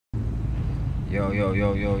Yo, yo,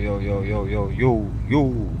 yo, yo, yo, yo, yo, yo, yo, yo.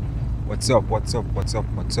 What's up, what's up, what's up,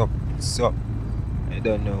 what's up, what's up? I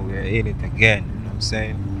don't know, we're in it again, you know what I'm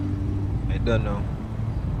saying? I don't know.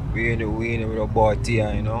 We in it with our boy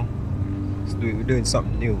Tia, you know? We're doing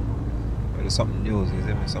something new. We're doing something new, is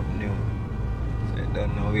it? Something new. So I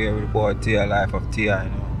don't know, we're here with the boy Tia, Life of Tia,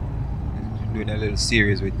 you know? We're doing a little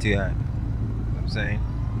series with Tia, you know what I'm saying?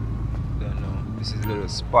 Don't know. This is a little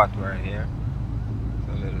spot right here.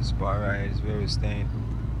 It's a little spot right here, it's where we're staying.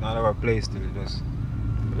 Not our place till we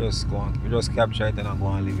just capture it and I go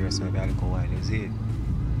and live here so we have a little while. You see it?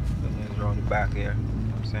 Don't know it's around the back here. You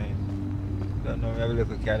know what I'm saying? Don't know, we have a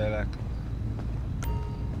little Cadillac.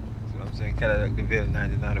 That's what I'm saying. Cadillac DeVille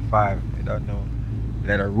 1995. You don't know.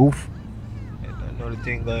 Leather roof. You don't know the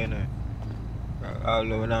thing going on.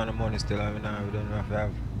 Although we're not on the money still, we don't know if we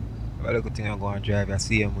have a little thing I go and drive. I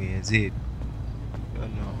see him where you see it.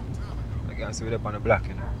 Don't know. I can see it up on the block,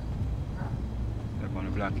 you know. Up on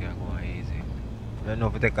the block here, go on easy. I don't know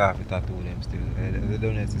if we take off the tattoo them still. They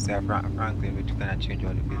don't necessarily Franklin, which you cannot change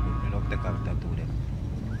all the business. I don't know if we take off the tattoo them.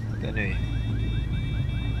 But anyway,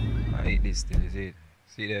 I eat this still, is it?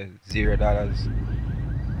 See the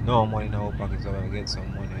 $0. No money in our pocket, so I get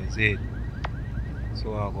some money, is it?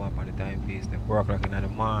 So I'll go up on the timepiece, then 4 o'clock in the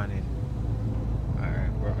morning.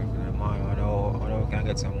 Alright, 4 o'clock in the morning, I know we can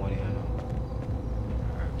get some money, you know.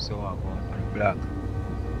 Alright, so I'll go up on the block.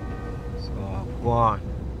 So I'll go on.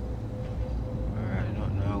 Alright,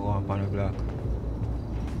 now I'll go up on the block.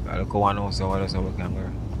 I look at one house so what else we can go.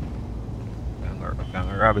 We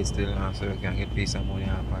can rob it still now so we can get piece of money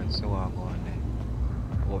off it. So I'll go on there.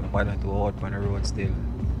 Open button to out on the road still.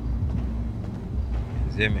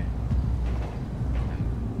 You see me?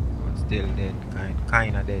 But still dead,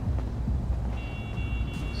 kinda dead.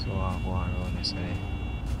 So I'll go on around this way.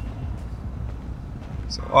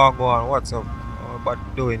 So I'll go on, what's up? What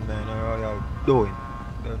doing, man? How y'all doing?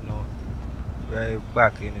 Don't know. We're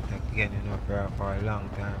back in it again, you know, for a long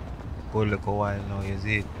time. Good look a while now, you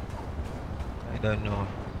see it. I don't know.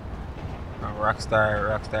 From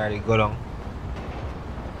Rockstar they go down.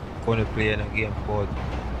 Couldn't play in a game about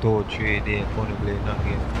 2-3 days, couldn't play in a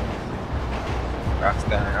game.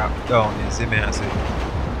 Rockstar rock down, you see me, I say.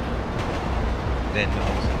 Then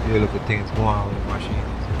now, you look at things going on with the machine.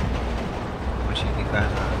 The machine is kind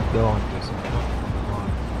of down to some, you know.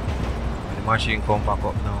 When the machine come back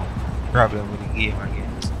up now, problem with the game again.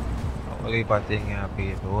 The whole heap of thing you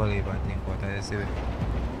pay, the whole heap of thing, but I see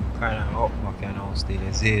kind of up back and now still,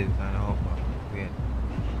 you see it, kind of up back. Wait,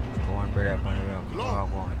 go on, brother, up on the rock. Go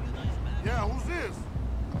on. Yeah, who's this?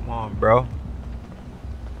 Come on, bro.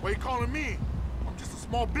 Why you calling me? I'm just a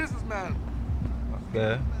small businessman.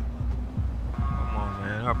 Okay. Come on,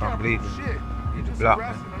 man. Up and bleed. Shit. Need the Just block,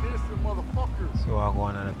 harassing man. an innocent motherfucker. So I'll go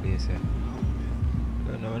on another place here.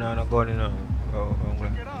 Don't know, I'm not going in there. I'm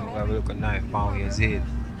going to have a look at knife pound here, see it?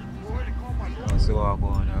 You already called my brother. So I'll go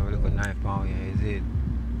on, have a look at knife pound here, see it?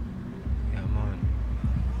 Yeah, man.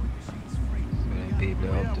 So them people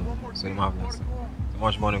are up to. So them have so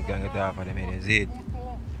much money we can get off of them, you see it?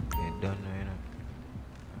 They don't know, you know.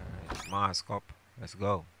 Alright, mask up. Let's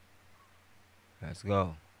go. Let's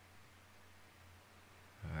go.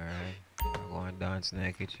 Alright. I'm going to dance in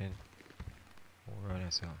the kitchen. Run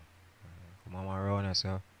yourself. Come on, Mama, run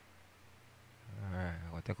yourself. Alright,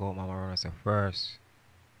 I'm going to take out Mama run yourself first.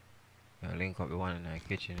 Then link up the one in the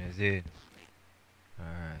kitchen, is it?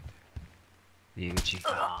 Alright. Yeah, chief.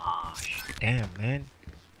 Oh, damn, man.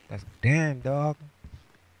 That's damn, dog.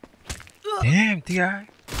 Damn, T.I.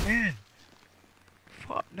 Man.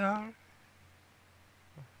 Fuck, dog.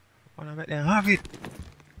 Wanna make them have it.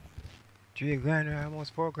 3 grand or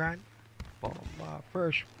almost 4 grand. Oh, my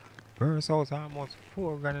first house almost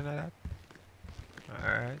 4 grand and that.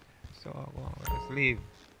 Alright. So let's leave.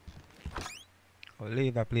 I'll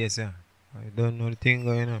leave that place here. I don't know the thing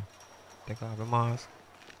going on. Take off the mask.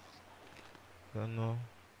 Don't know.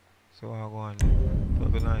 So I'll go on there.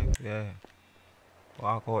 Don't be nice, yeah.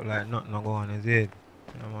 Walk out like nothing no go on, is it?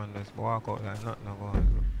 Yeah, man, just walk out like nothing no go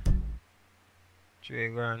on. 3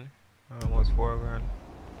 grand. Almost 4 grand.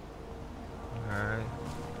 Alright.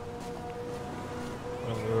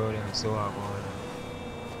 Down the road and so I go on.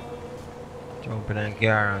 Jumping in the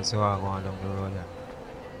car and so I go on down the road.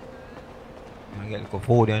 I get a little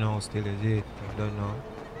food you know still is it. I don't know.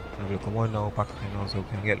 I have a little money now pocket you know so we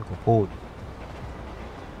can get a little food.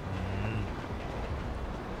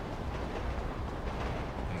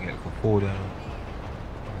 I get a little food you know.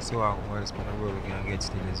 So I go on the road we can get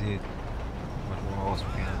still is it. Much more house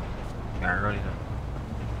we can run you know.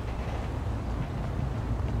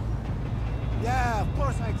 Yeah, of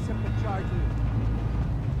course I accept the charges.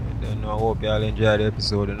 I don't know, I hope y'all enjoyed the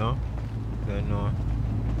episode, you know. Don't know.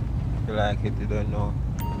 If you like it, you don't know.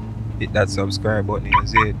 Hit that subscribe button, you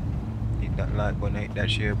see it. Hit that like button, hit that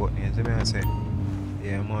share button, you see me I say.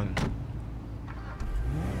 Yeah man.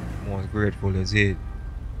 Most grateful, you see it.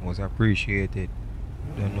 Most appreciated.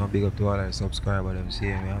 Don't know, big up to all the subscribers them see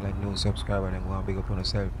me. All the new subscribers them go and big up on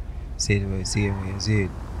yourself. See the way, you see it.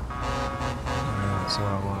 So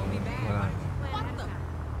I want, you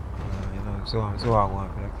know, so I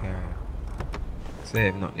want for the carrier.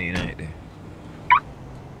 Save nothing in it there.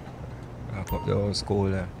 Lock up the old school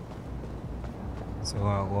there. So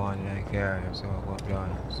I go on like carrier, so I go up down.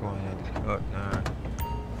 So I did it now.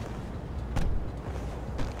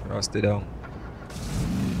 Rusty down.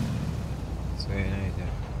 So you know it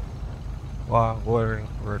there. Wow, gold ring,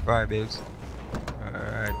 worth 5 bills.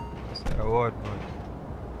 Alright, that's the award man.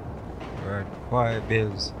 Worth 5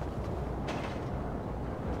 bills.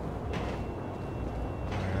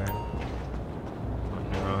 Alright. On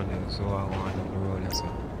around there, so I go on down the road there, so.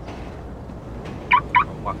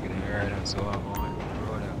 I'm back in the ride and so I go on the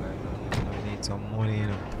road there, guys. I need some money, you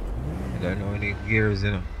know. I don't know any gears,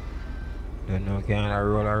 you know. Don't know can I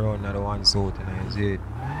roll around at the one suit and I see it.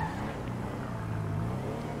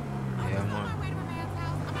 Yeah man.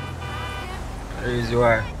 The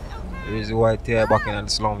reason why I tear back in the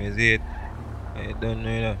slum is it. I don't know,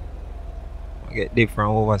 you know. I get dip from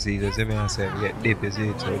overseas, you see me I say. I get dip, is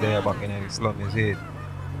it. So they're back in the slum, is it.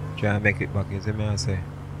 Try and make it back, you see me I say.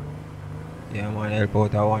 Yeah man, help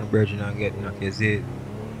out at one bridge and get knocked, is it.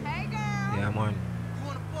 Hey girl. Yeah man. You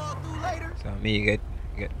wanna fall through later? So me get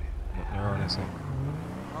nothing around there, so.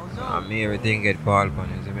 Oh So no. me everything get fall upon,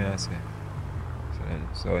 you see me I say.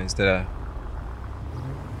 So instead of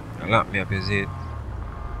lock me up, is it.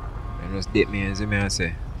 And just dip me, you see me I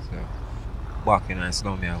say. So walking and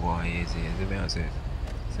slow me I go on easy, you see me I say.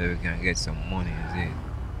 So we can get some money, is it.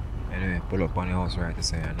 Anyway, pull up on the house right to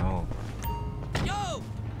say I know. Yo.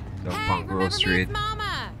 Down Hey, on Grove Street.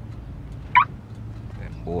 Mama.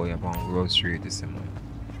 Them boy up on Grove Street this man.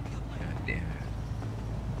 God damn it.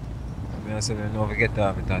 I say I never get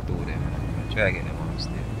off the tattoo them. I try to get them off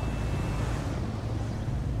still.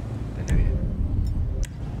 Anyway.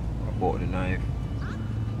 I bought the knife. I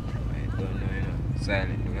don't know, you know.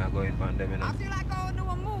 Silent, we are going on them, you know. I feel like going to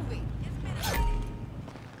a movie. It's been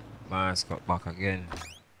a Mask cut back again.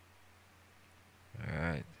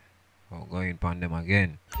 Alright. We're going on them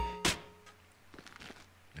again.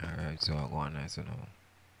 Alright, so I go on nice now.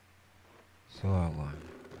 So I go on.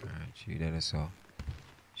 Alright, she did it so.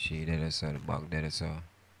 She did it so, the bag did it so.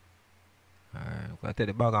 Alright, I take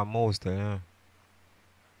the bag of most, you know.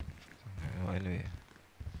 So, anyway.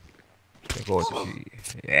 Check out the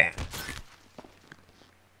she. Yeah.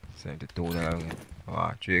 $72 again.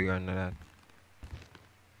 Oh, 3 grand of that.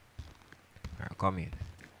 Alright, come in.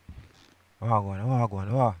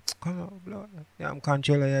 Oh. Come on, blood. Yeah, I'm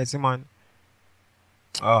controller, yes, man.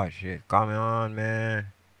 Oh, shit. Come on, man.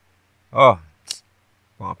 Oh.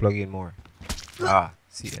 Wanna plug in more. Ah,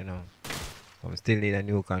 see you now. I still need a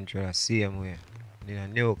new controller, same way. Need a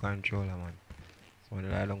new controller, man. So I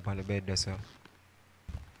lie down on the bed there, so.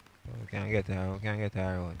 We can get her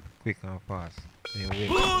out. Quick and fast. Anyway,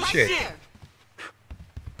 shit.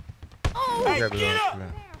 Move your blood,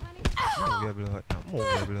 blood. Move your blood now. Move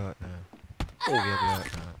your blood now. Move your blood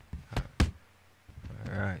now.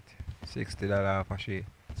 Alright. $60 for she.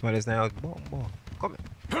 Somebody's now out. Boom. Come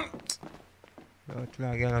here.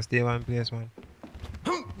 Girl, girl, stay one place, man.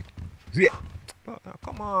 Yeah.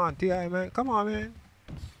 Come on, T.I., man. Come on, man.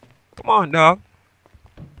 Come on, dog.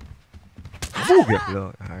 Move your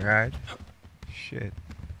blood. Alright. Shit.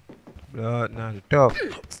 Blood now, tough.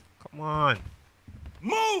 Come on.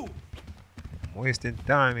 Move! I'm wasting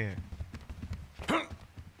time here. Come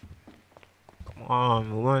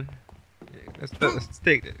on, woman. Let's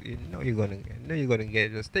take it. You know you're gonna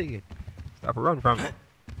get it. Just take it. Stop running from it.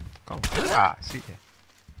 Come on. Ah, see ya.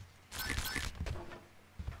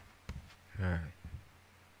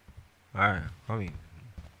 Alright, come in.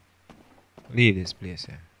 Leave this place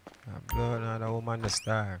here. Blood now, the woman the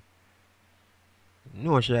star.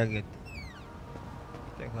 No, she get.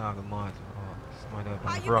 Take off the mask. Oh, somebody up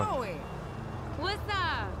on the front. How you doing? What's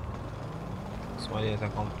up? Somebody else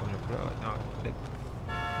come from the front. Now,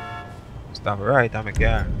 stop right on my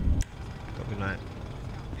car. Good night.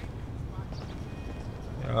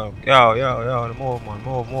 Yo, move, man.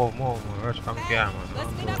 Move. Rush from the car, man.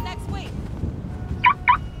 Let's meet up next week.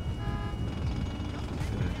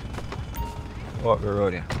 Go up the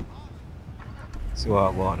road here. See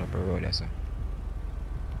what I go on up the road there, sir.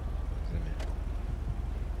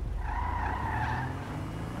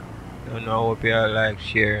 Don't know, hope you like,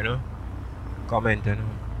 share, you know. Comment, you know.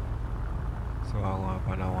 So I go up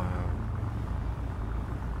on that one.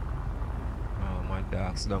 my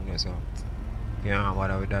dog. Sit down there, so. Can't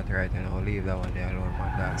bother with that right now. I'll leave that one there alone, my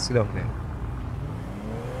dog. Sit down there.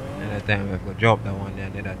 Another time we have to drop that one there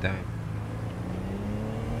another time.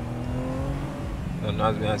 Don't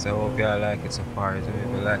ask me, I say, hope you like it so far. So if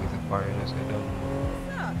you like it so far, you know, so don't.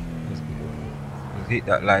 Just hit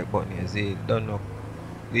that like button here. See, don't know.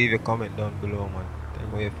 Leave a comment down below, man. Tell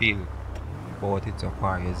me how you feel about it so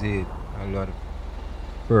far. You see it. A lot of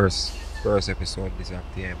first episode this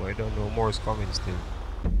afternoon, but I don't know more is coming still.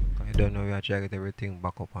 I don't know, we are trying to get everything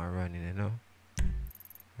back up and running, you know.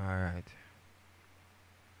 Alright.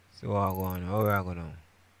 So what are we going? How are we going now?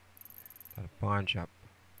 To the pawn shop.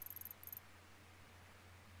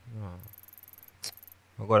 No.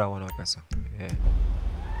 I got that one up here, sir. Yeah.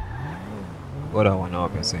 Got that one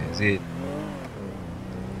up here, sir. Is it?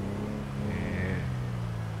 Yeah.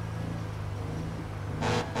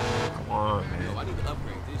 Come on, man. Yo, I need to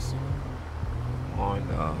upgrade this shit. Come on,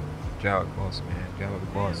 dog. Drive the bus, man. Drive the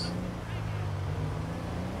bus.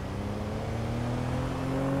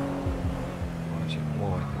 Watch it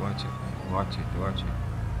more. Watch it, man. Watch it. Watch it.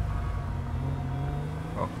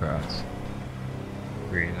 Oh, cross.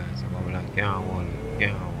 Green lines. I'm over like, can't hold it.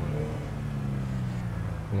 Can't hold it.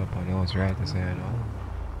 Pull up on the house right to say, no.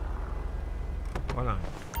 Hold on.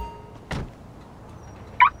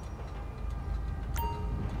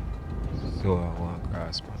 So I want to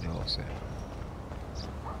cross on the house there.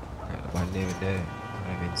 Got the band name there.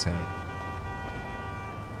 I'm inside.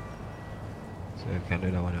 So you can do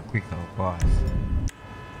that one quick and fast.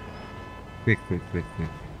 Quick. Right,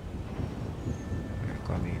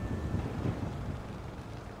 come in.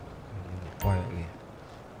 Quietly.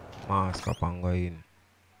 Mask up and go in.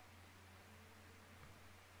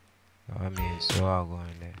 So I mean, so I'll go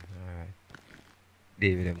in there. Alright.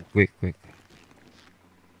 Deal with them quick.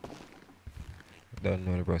 Don't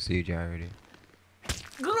know the procedure already.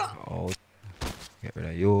 Out. Get rid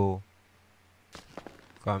of you.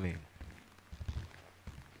 Come in.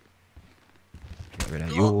 Get rid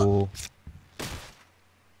of you.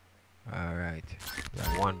 Alright.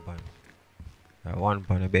 Got one pan. Got one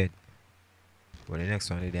pan a bed. But the next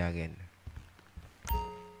one is there again.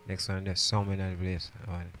 Next one there's so many other place.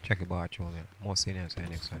 Check the bathroom, man. More seniors the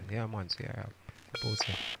next one. Yeah, man, see her.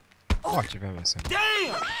 Watch it for myself.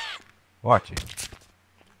 Damn! Watch it.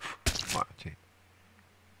 Watch it.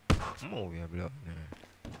 Move your blood now.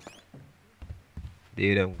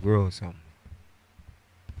 They them grow some.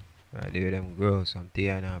 Right, they them grow some tea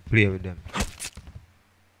and play with them.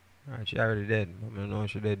 Alright, she already dead. But I don't know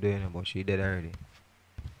she dead doing it, but she dead already.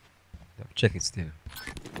 Check it still.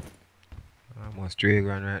 Almost 3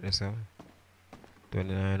 grand right there, so.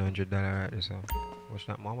 $2,900 right there, so. What's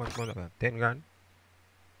that? How much money? 10 grand?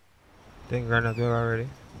 10 grand as well already.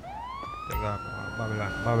 Take off.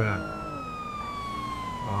 Babylon.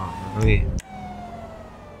 Oh, I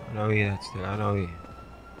know we that still. I know we.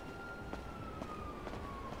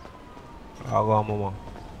 I'll go on, mama.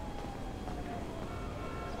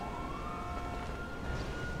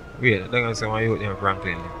 Wait, they're gonna say my youth in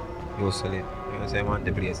Franklin. You sell it. They're gonna say I'm on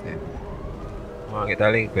the place there. I'm gonna get a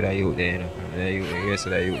link with that youth there, you know. The youth there, yes,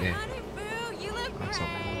 that youth there. Got some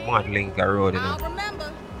mad link a road, you know. I'll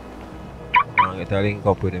remember. I'm gonna get a link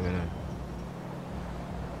up with him, you know.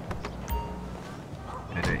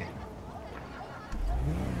 Anyway.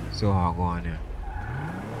 So I'll go on here.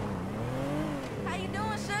 How you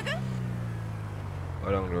doing, sugar?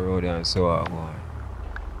 Go down the road and so I'll go on.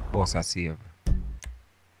 Boss I save.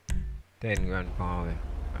 10 grand per hour.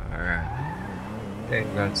 Alright.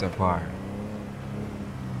 10 grand so far.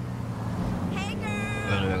 Hey, girl.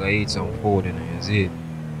 Then we're gonna eat some food, you know, you see it?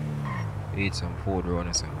 Eat some food around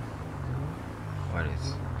us. What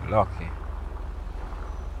is lucky?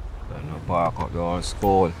 Don't know, park up the whole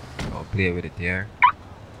school. Don't play with it here.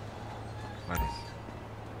 What is?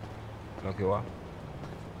 Lucky what?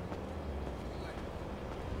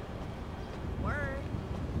 Word.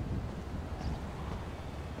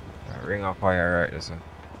 Ring of fire right there, sir.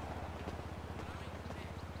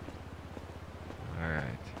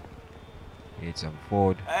 Alright. Eat some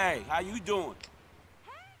food. Hey, how you doing?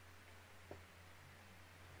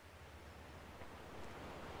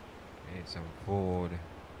 Eat some food.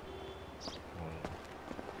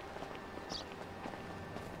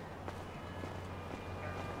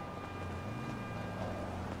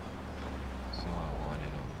 So I want to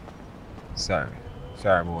know. Sorry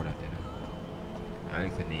about that, you know. I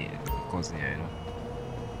like to need it because, you know.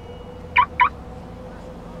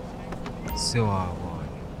 So I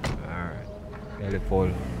want. Alright. Belly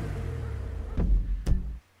full.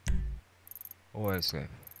 What else left?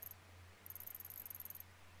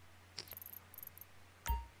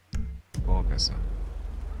 Okay, sir.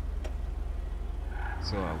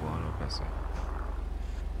 So I go on up there.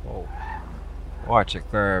 Whoa. Watch a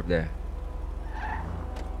curve there.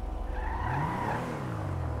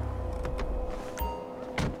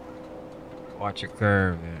 Watch a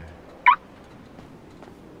curve there.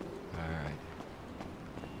 Alright.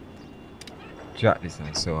 Drop this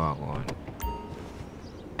and so I go on.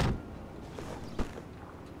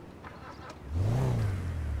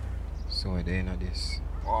 So at the end of this.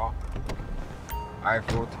 Oh.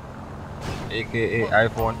 iPhone. AKA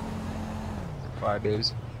iPhone. 5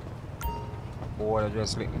 bills. Boy that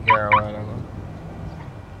just licked the car a while ago.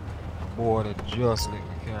 Boy that just licked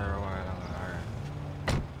the car a while ago.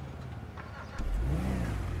 Alright.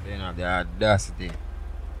 Then have the audacity to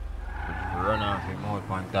run off your mouth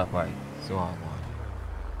on top of it. So I go on.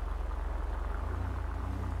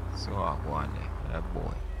 So I go on there. That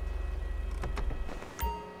boy.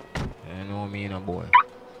 You know me in a boy.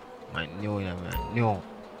 I knew him, man. Knew.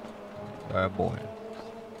 That boy.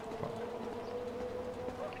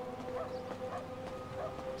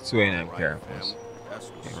 Swing them careful.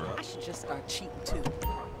 I should just start cheating too.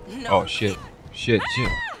 No. Oh shit. Shit.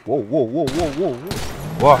 Whoa.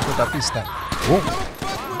 Walk with a pistol. Whoa.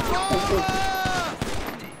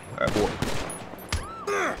 That boy.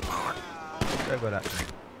 Look at that thing.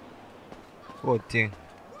 Good thing.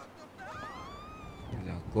 It's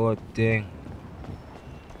a good thing.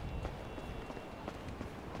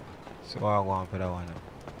 So I go on for that one now.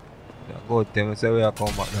 It's a good thing. So we are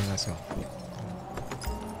come back down so.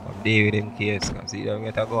 Come deal with him case. Come see them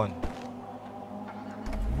get a gun.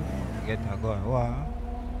 Get a gun. Wow.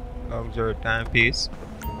 Luxury timepiece.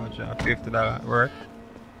 $150 worth.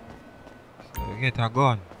 So we get a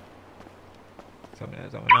gun.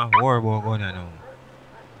 Sometimes I'm not worried about gun now.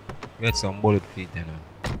 Get some bullet feet you know.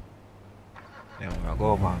 Then I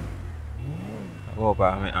go over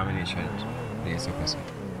ammunition place up so.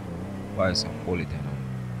 Buy some bullet you know.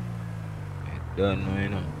 You don't know you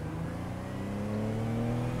know.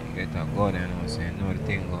 You get a gun you know, so you know the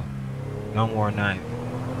thing go. No more knife.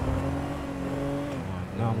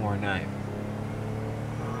 No more knife.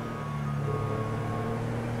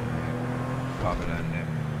 Probably than them.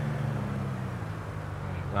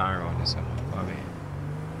 Go around this one for me.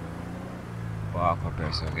 Walk up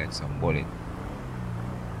here so get some bullet.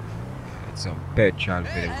 Get some petrol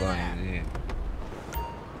for the gun in there.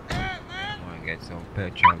 I want to get some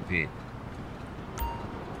petrol for it.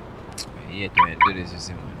 I hate when I do this, you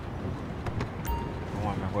see, man. I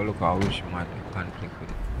want to go look at which man conflict with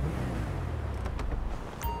it.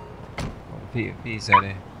 Peace out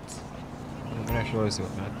there. I'm going to show you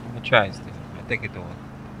something. I'm going to try still. I take it out.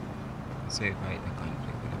 I say if I hit the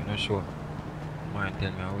conflict with it. I'm not sure. Man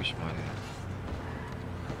tell me I wish man.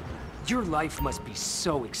 Your life must be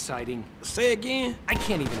so exciting. Say again? I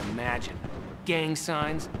can't even imagine. Gang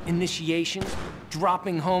signs, initiations,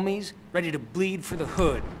 dropping homies, ready to bleed for the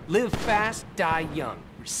hood. Live fast, die young.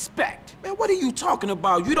 Respect. Man, what are you talking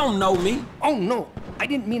about? You don't know me. Oh no, I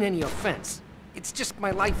didn't mean any offense. It's just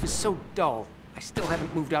my life is so dull. I still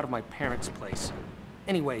haven't moved out of my parents' place.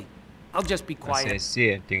 Anyway, I'll just be I quiet. say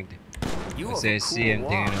same thing. You I have say a cool same thing in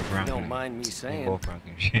walk, a if you Franklin. don't mind me saying. Go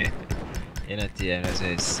Franklin shit. In a TI, I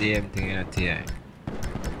say same thing in a TI.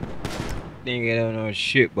 Nigga don't know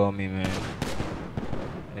shit about me, man.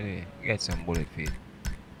 Anyway, get some bullet feet.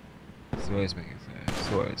 So as we can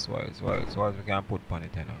so as we can put on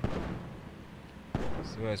it, you know.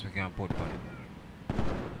 So as we can put on it.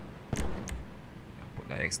 Put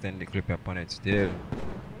that extended clip upon it still.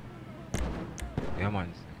 Yeah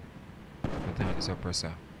man. Put on the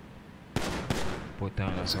suppressor. Put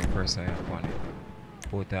on a suppressor upon it.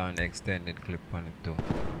 Put on the extended clip on it too.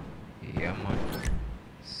 Yeah man.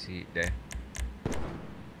 See it there.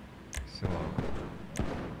 So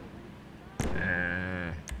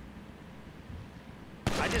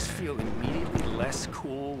I just feel immediately less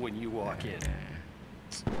cool when you walk in.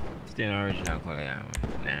 Still original color, yeah,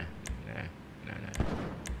 man.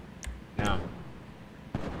 Nah.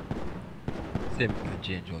 See if we can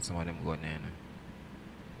change out some of them gun there.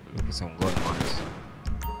 Look for some gun ones.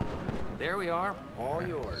 There we are, all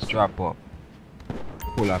yours. Strap up.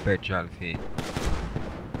 Pull a petrol feed.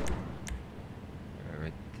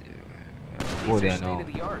 Go These are there now.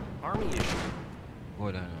 state-of-the-art, army issue.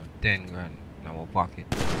 Go there now. 10 grand in our pocket.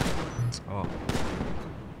 Oh,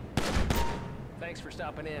 Thanks for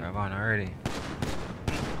stopping in. I'm on already.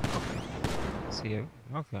 See you?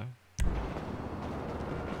 Okay.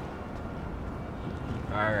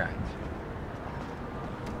 Alright.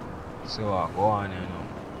 So I'll go on and now.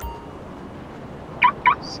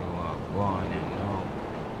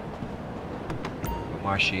 The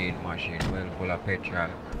machine well full of petrol.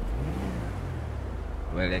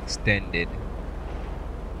 Well extended.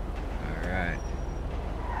 Alright.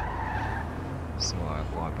 So I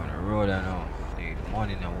go up on the road and now. Need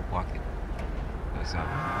money in our pocket. There's some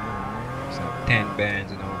 10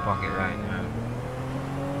 bands in our pocket right now.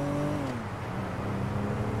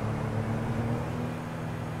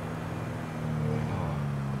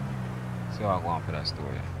 So I go on for that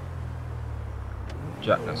story.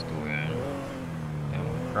 Drop that story. Yeah,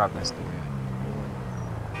 man, grab that story.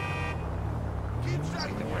 Let's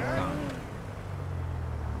get the money down.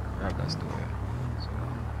 Grab that story.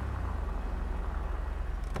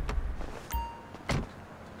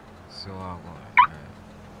 So I go.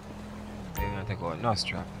 They're gonna take out no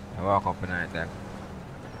strap. I walk up in night like.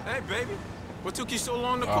 Hey, baby. What took you so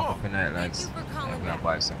long to Walk call? up in night like. Thank you for calling I'm gonna back.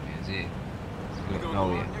 buy something. See? You Look, gonna no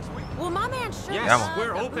go way. on next week? Well, my man Sugar Yes, Yeah, man.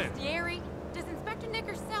 we're a open. bustieri. Does Inspector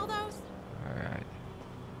Knickers sell those? Alright.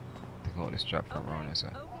 Take out the strap from around this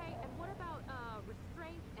side. Okay, and what about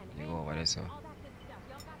restraints and You go over there, sir. all that good stuff?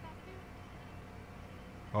 Y'all got that too?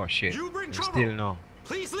 Oh shit. You bring There's trouble. still no.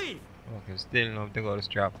 Please leave. Okay, still no. Take out the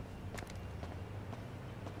strap.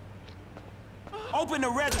 Open the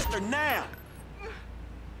register now.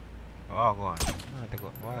 Oh, go on. No, take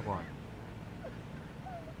out. Oh, go on.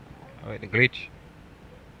 Oh, wait, the glitch.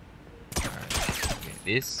 Alright. Okay,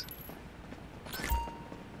 this.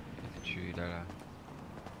 $3.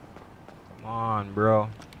 Come on, bro.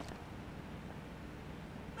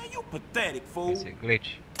 Man, you pathetic fool. It's a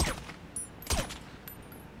glitch.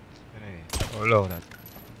 Anyway, oh, low that.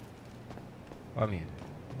 I mean,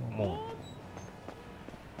 go move.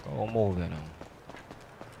 Go move there now.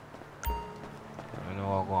 I know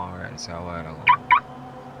what going right so a while ago.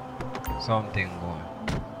 Something going.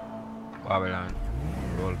 Babylon.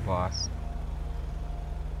 Roll past.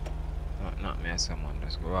 Not me, someone.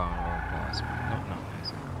 Just go around, roll past. Not me,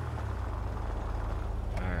 someone.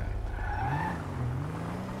 Alright.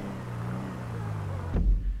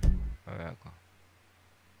 Alright, go.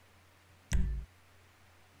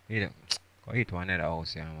 Go hit one of the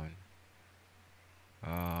house here, man.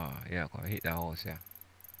 Yeah, go hit the house here.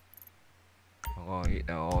 Go hit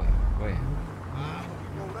the house. Go ahead.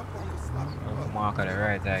 So mark on the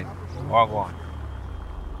right side. Walk on.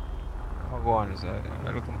 Walk on, so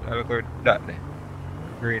look at that there.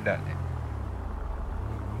 Green dot there.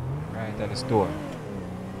 Right at the store.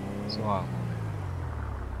 So walk on.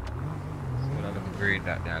 So that look green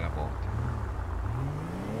dot there about.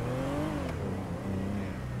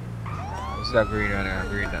 What's that green dot there?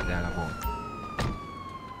 Green dot there about.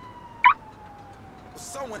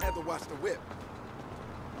 Someone had to watch the whip.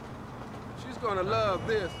 She's gonna love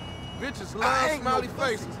this. Bitches love smiley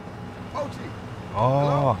faces. OG.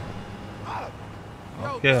 Oh. Yo,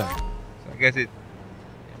 Okay. dog. So I guess it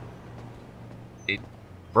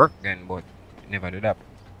worked then, but it never did up.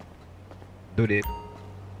 Do the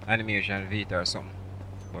animation Vita or something.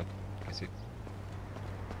 But I guess it.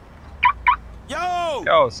 Yo!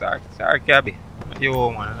 Yo, sorry, cabby. Yo,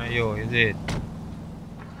 man, yo, is it?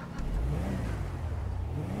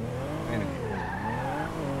 Anyway.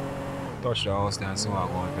 Touch the house there, so I'm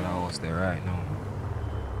going to the house there right now.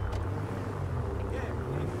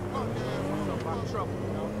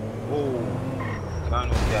 Oh, I don't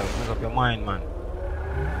know, yeah, make up your mind, man.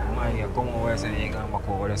 Mind, you come over here and you can back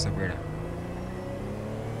over there, so brother.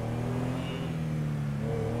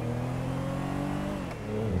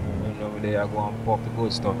 And over there, I go and pop the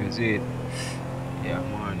good stuff, you see it? Yeah,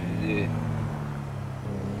 man, you see it?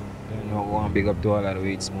 You know, go and big up to all of the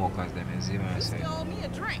weed smokers, them, you see what I'm saying? Stole me a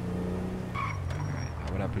drink. Alright,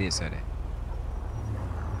 now what that place are there?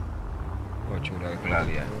 Go through that glad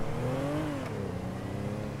here.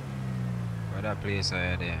 What that place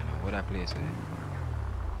are there now? What that place are there?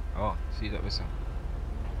 Oh, see it up there, sir.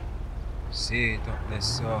 See it up there,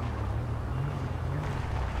 sir.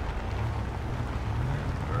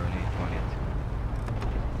 Burn it, burn it.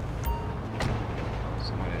 Oh,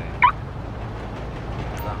 somebody there.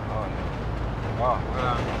 Oh, no. Oh, hold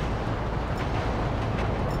on.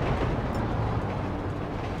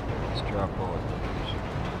 Just drop out.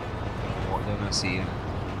 What don't I see him?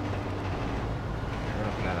 Run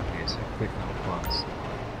up that place, quick now, fast.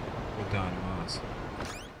 Put down the mouse.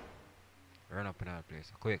 Run up in that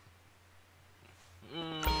place, quick.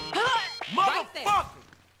 Motherfucker!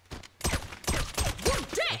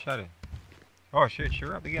 I shot it. Oh shit, she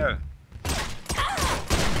robbed the girl.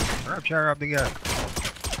 She robbed the girl.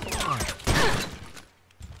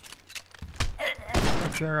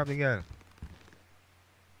 She robbed the girl.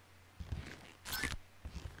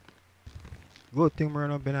 Good thing we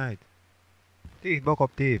run up behind. Thief, buck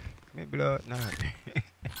up thief. Me blood, nah.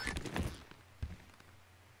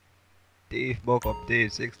 Thief, buck up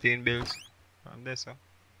thief. 16 bills. From this, sir.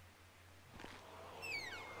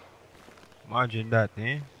 Imagine that,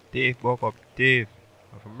 eh? Thief, buck up, thief.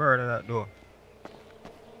 If I murder that door.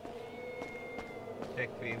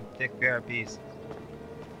 Take care of peace.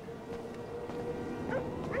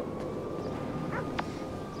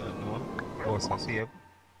 Don't know. Boss are safe.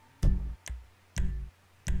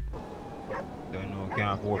 Don't know,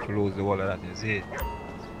 can't afford to lose the wall of that, is it?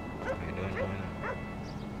 I don't know.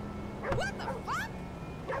 What the fuck?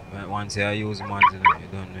 But once I use ones, you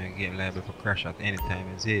don't know, you get liable for crash at any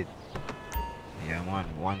time, is it? Yeah, man.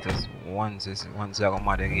 Once you go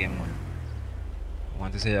mad again, man.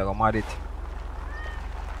 Once you say you go mad it,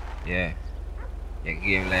 yeah, your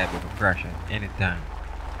game liable for crash at any time.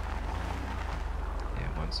 Yeah,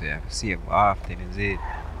 once you have to save often, is it?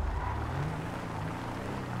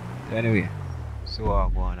 So anyway, so I'll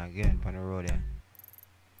go on again on the road there.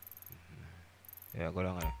 Yeah, go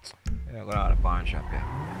down there. Yeah, go down to the pawn shop, yeah.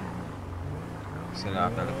 Sell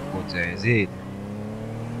out the goods there, is it?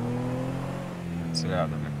 Sell out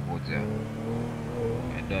the goods there.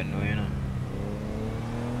 I don't know, you know.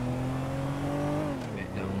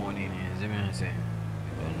 Make the money in here, see me I say? I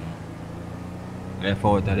don't know. Left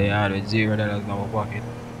out of the yard with $0 in my pocket.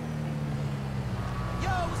 Yo,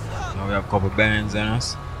 what's up? Now we have a couple bands on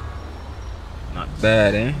us. Not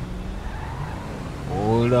bad, eh?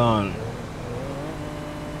 Hold on.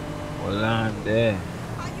 Hold on there.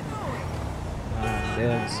 How you doing? And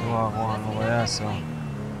then so I'm going over there, so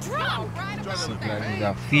Drunk, right? seems like there's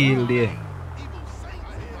a field there.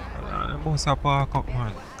 Hold on, the bus a park up,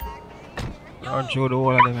 man. Run through the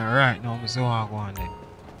whole of them right now, so I'm going there.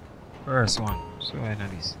 First one, so I know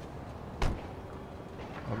this.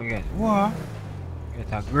 Come again. What?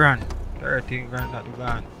 Get a grand. 13 grand that we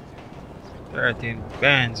gone. 13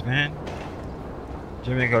 bands, man.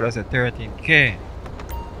 Jamaica does a 13K.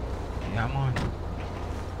 Yeah, man.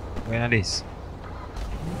 When are this?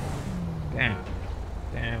 Damn.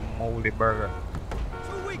 Damn moldy burger.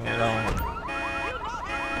 Yeah, that one.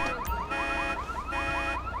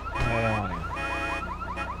 Yeah, that one.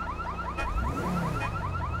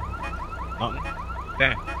 Nothing.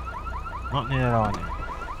 Damn. Nothing in that one.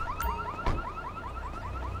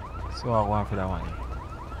 So I'll go on for that one.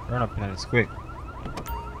 Run up in this quick.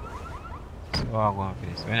 So I'll go on for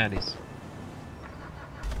this. When are this?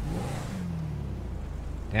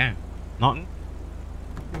 Damn. Nothing?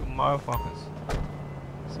 You motherfuckers.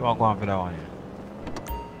 So I'll go on for that one.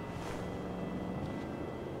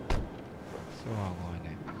 So I'll go on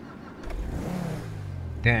there.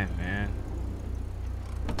 Damn, man.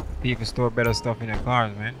 People store better stuff in their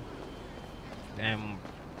cars, man. Damn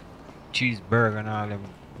cheeseburger and all them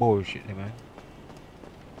bullshit, man.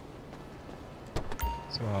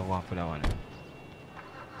 So I'll go on for that one.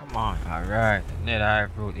 Come on, alright. Net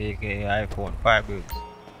iFruit, aka iPhone, 5 bills.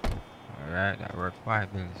 Alright, that worked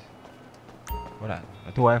 5 bills. What that?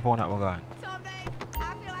 The 2 iPhone that were gone. Some days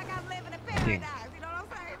I feel like I'm living in paradise. You know what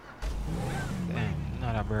I'm saying? Damn,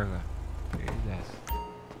 not a burger. Jesus.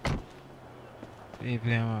 People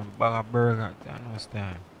them bag of burger, that no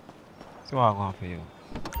time. So I'll go on for you.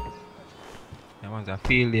 That one's a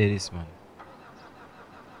field day, this man.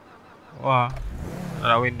 What?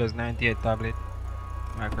 Another Windows 98 tablet.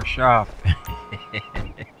 Microsoft.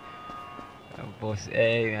 Boss,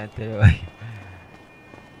 hey, man, tell you.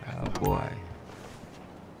 Oh boy.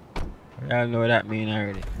 Y'all know what that mean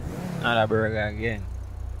already. Not a burger again.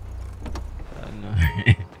 I don't know.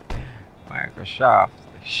 Microsoft.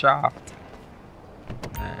 Shaft.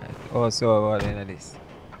 Also about the end of this.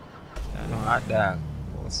 I know hot dog.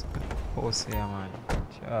 Post here, man.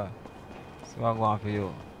 Sure. So I'm going for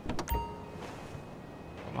you.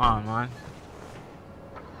 Come on, man.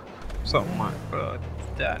 Something, man. Blood.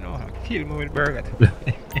 I know. Kill me with burger to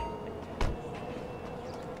blood.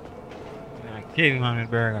 Kill me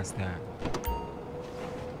with burger star.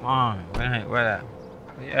 Come on. Where that?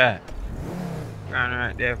 Yeah. Ground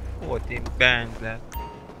right there. 14 bands. That.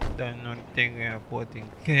 Done nothing.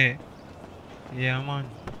 14K. Yeah, man.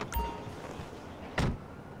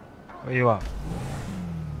 Where you at?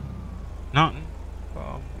 Nothing.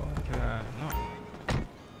 Oh, nothing.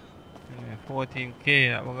 14K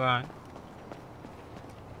that we're gone.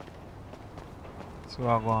 So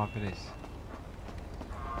I'll go on for this.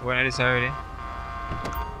 When are this already?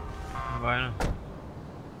 Why not?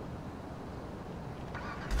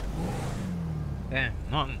 Damn,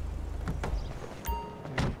 nothing.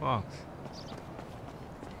 Fuck.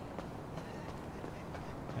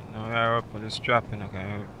 Now we are up on the strap, you know,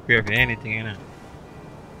 can prepare for anything, you know.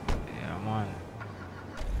 Yeah, man.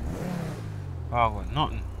 Power,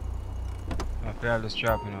 nothing. I feel the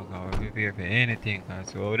strap, you know, can we prepare for anything,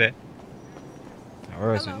 cause over there. The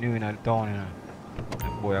worst is new in the town, you know.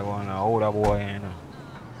 That boy, I going to hold that boy, you know.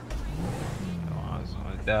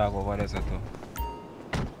 dog over there, so too.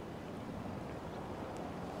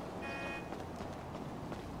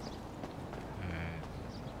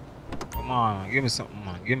 Come on, give me something,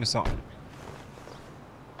 man. Give me something.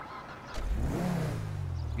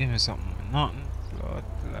 Give me something. Nothing. Blood,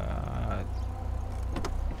 blood.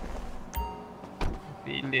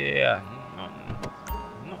 Feel there. Nothing.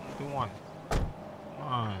 Nothing to want. Come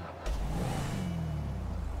on.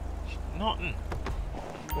 Nothing.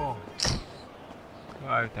 Go.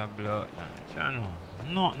 Right, the blood. Channel.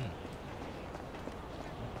 Nothing.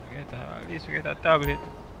 At least we get a tablet.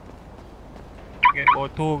 Get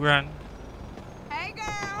about 2 grand. Hey,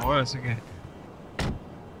 girl. What else you get?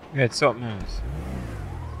 Get something else.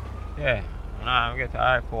 Yeah, nah, we get the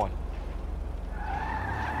iPhone.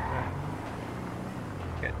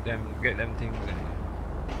 Get them things in.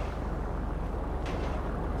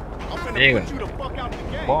 I'm finna There you put go. you the fuck out the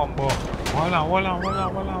game. Bomb. Hold on.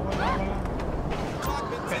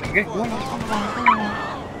 Get going. Come on.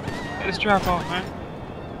 Let us drop out, man.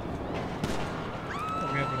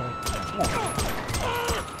 Come on.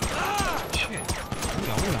 Shit.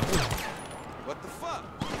 Hold on. What the fuck?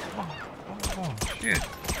 Oh, shit.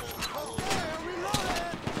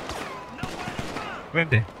 Where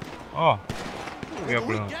they? Oh. We are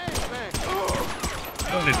blown.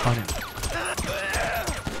 Don't let funny.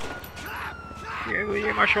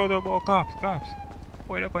 Yeah, my shoulder about cops.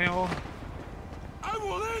 Wait up on your own. I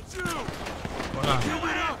will end you. Hold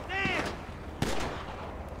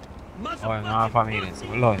on. Oh, no, family, it's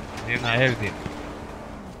my lord. They're not healthy.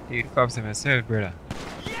 He comes to myself, brother.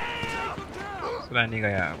 So that nigga,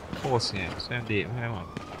 yeah, post him. Same day, man.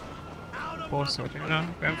 Post what you know?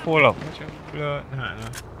 Can pull up. What you blood? Nah.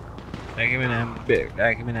 Like him in a bed.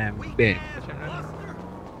 What you know?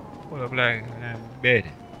 Pull up like in a bed.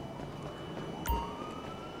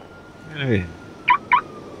 Anyway.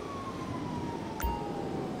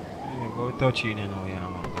 Go touch it, you know, yeah,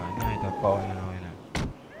 man. I ain't a power, you know.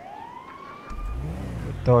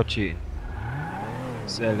 Go touch it.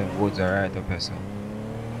 Sell them goods right up here, so.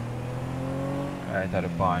 Right at the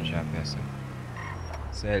pawn shop here, so.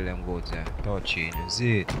 Sell them goods there. Touch it, you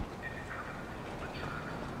see it.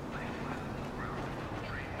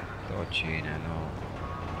 Touch it, you know.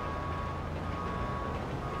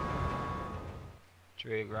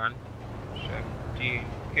 3 grand.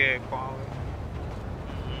 17K pound.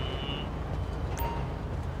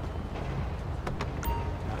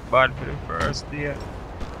 Not bad for the first day.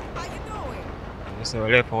 How you doing? I just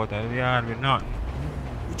left out of the yard with nothing.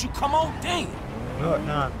 Would you come on? Damn. Look,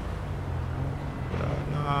 nah.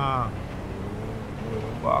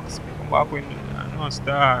 Box, come back with no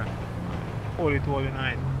star. Hold it all the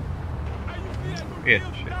night.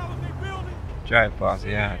 Yeah, shit. Drive past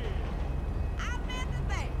the yard. I meant to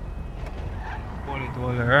say. Hold it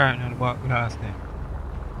all the right on the back glass there.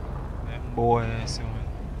 Them boys, man.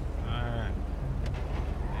 Alright.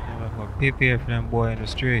 Prepare for them boy in the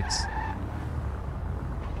streets.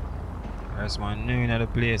 There's one new in the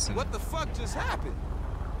place. What the fuck just happened?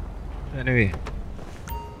 Anyway.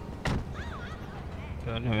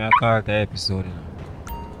 Don't know, I call it the episode, you know.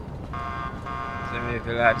 So if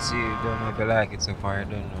you like to see it, don't know if you like it so far, you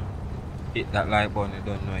don't know. Hit that like button, you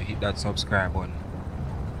don't know. Hit that subscribe button.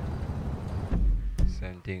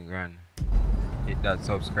 17 grand. Hit that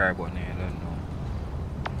subscribe button, you don't know.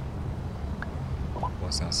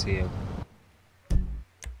 What's a save?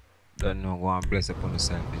 Don't know, go and bless upon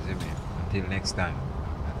yourself, is it me? Until next time.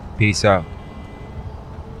 Peace out.